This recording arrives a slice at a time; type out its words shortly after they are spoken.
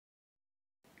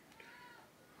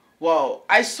Well,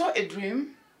 I saw a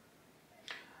dream.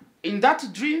 In that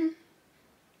dream,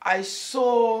 I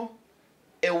saw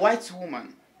a white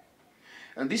woman.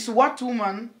 And this white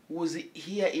woman was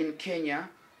here in Kenya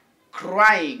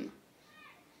crying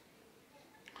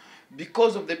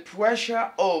because of the pressure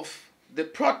of the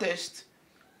protest.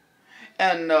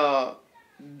 And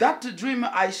that dream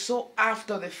I saw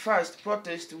after the first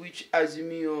protest, which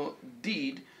Azimio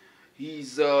did.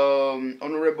 His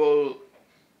honorable,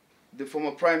 the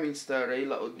former Prime Minister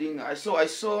Raila Odinga. I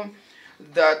saw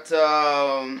that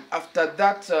after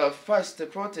that first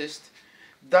protest,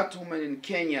 that woman in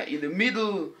Kenya, in the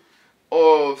middle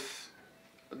of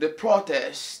the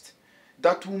protest,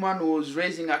 that woman was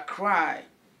raising a cry.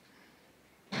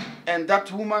 And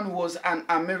that woman was an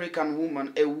American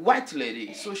woman, a white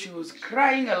lady. So she was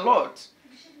crying a lot.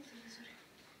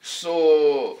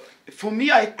 So for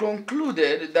me, I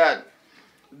concluded that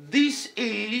this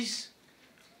is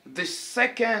the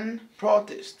second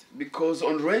protest, because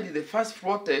already the first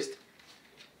protest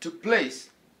took place.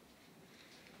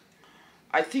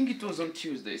 I think it was on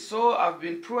Tuesday. So I've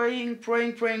been praying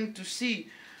to see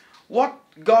what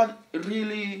God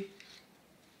really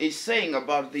is saying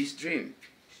about this dream.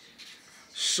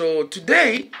 So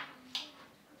today,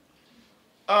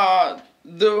 the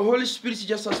Holy Spirit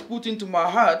just has put into my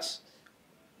heart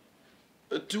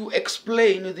to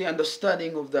explain the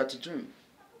understanding of that dream.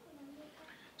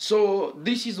 So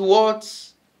this is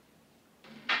what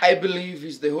I believe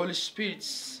is the Holy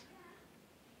Spirit's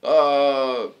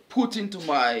put into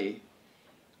my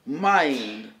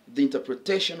mind, the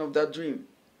interpretation of that dream.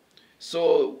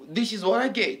 So this is what I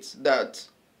get, that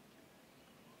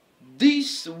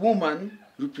this woman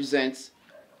represents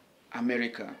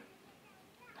America.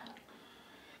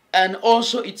 And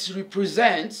also it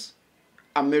represents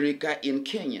America in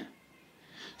Kenya.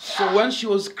 So when she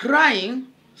was crying,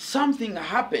 something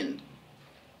happened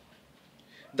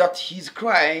that his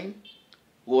crying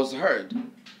was heard.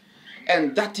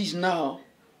 And that is now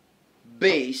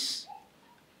base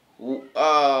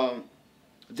the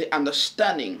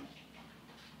understanding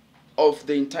of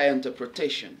the entire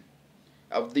interpretation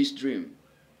of this dream.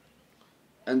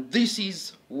 And this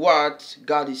is what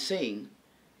God is saying,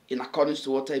 in accordance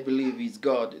to what I believe is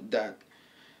God, that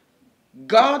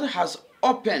God has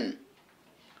opened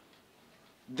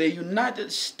the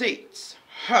United States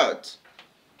heart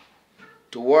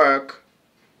to work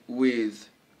with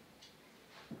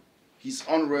his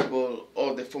honorable,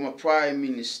 or the former Prime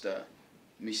Minister,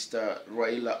 Mr.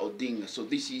 Raila Odinga. So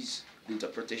this is the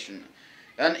interpretation.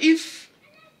 And if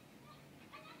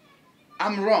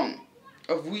I'm wrong,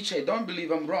 of which I don't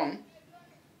believe I'm wrong,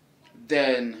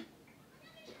 then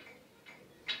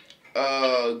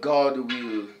God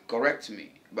will correct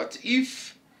me. But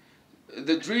if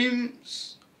the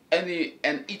dreams and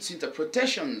its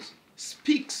interpretations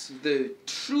speaks the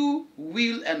true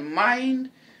will and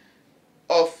mind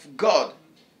of God,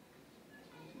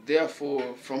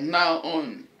 therefore from now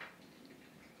on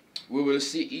we will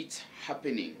see it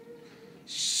happening.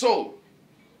 So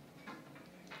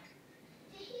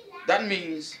that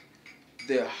means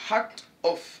the heart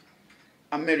of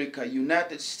America,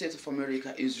 United States of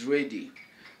America, is ready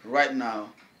right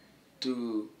now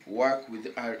to work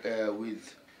with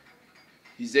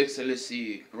His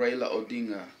Excellency Raila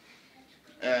Odinga,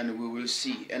 and we will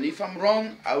see. And if I'm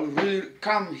wrong, I will really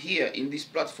come here in this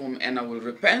platform and I will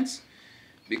repent,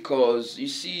 because you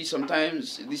see,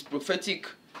 sometimes this prophetic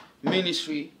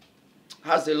ministry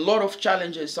has a lot of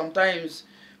challenges. Sometimes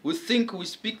we think we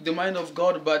speak the mind of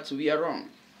God, but we are wrong.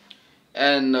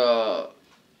 And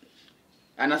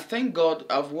I thank God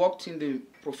I've walked in the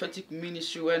prophetic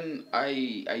ministry. When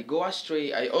I go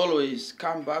astray, I always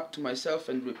come back to myself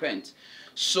and repent.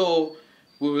 So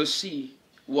we will see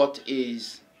what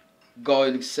is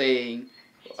God saying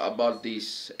about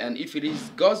this. And if it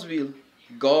is God's will,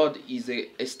 God is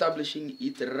establishing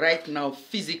it right now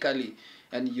physically,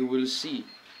 and you will see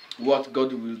what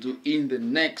God will do in the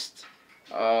next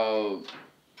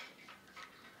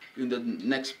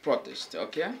protest.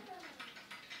 Okay.